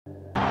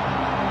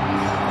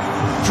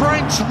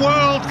French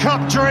World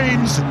Cup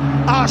dreams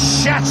are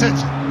shattered.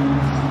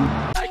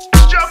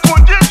 Jump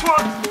on this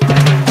one.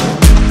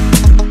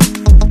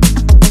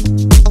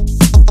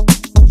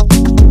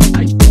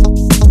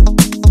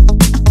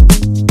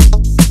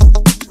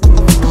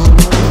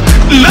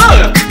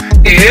 Look,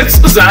 it's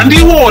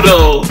Zandy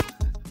Wardle.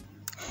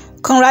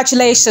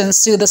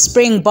 Congratulations to the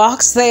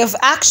Springboks. They have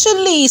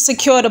actually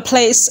secured a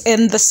place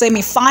in the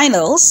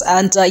semi-finals.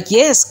 And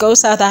yes, go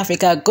South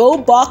Africa,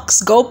 go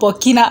Boks, go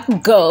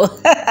Burkina, go.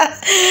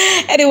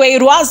 Anyway,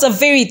 it was a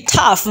very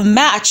tough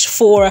match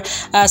for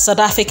South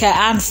Africa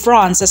and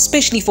France,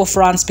 especially for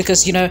France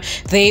because, you know,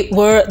 they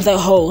were the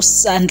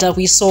hosts. And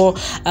we saw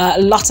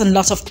lots and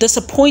lots of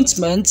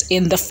disappointment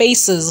in the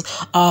faces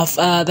of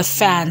the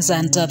fans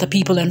and the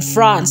people in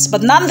France.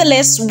 But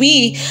nonetheless,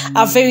 we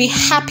are very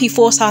happy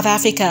for South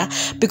Africa,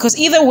 because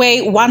either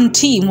way, one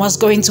team was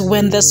going to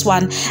win this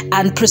one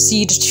and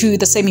proceed to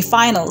the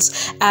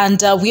semi-finals.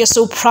 And we are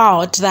so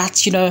proud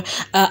that, you know,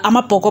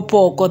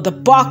 Amapokopoko, the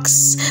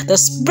Boks, the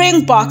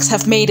Springboks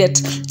have made it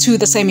to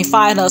the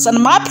semi-finals.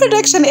 And my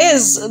prediction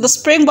is the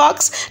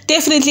Springboks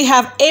definitely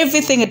have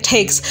everything it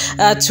takes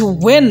to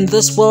win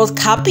this World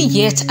Cup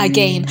yet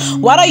again.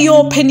 What are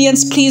your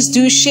opinions? Please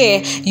do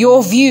share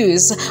your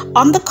views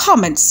on the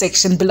comment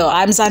section below.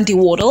 I'm Zandy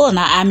Wardle and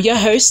I am your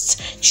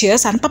host.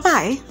 Cheers and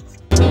bye-bye.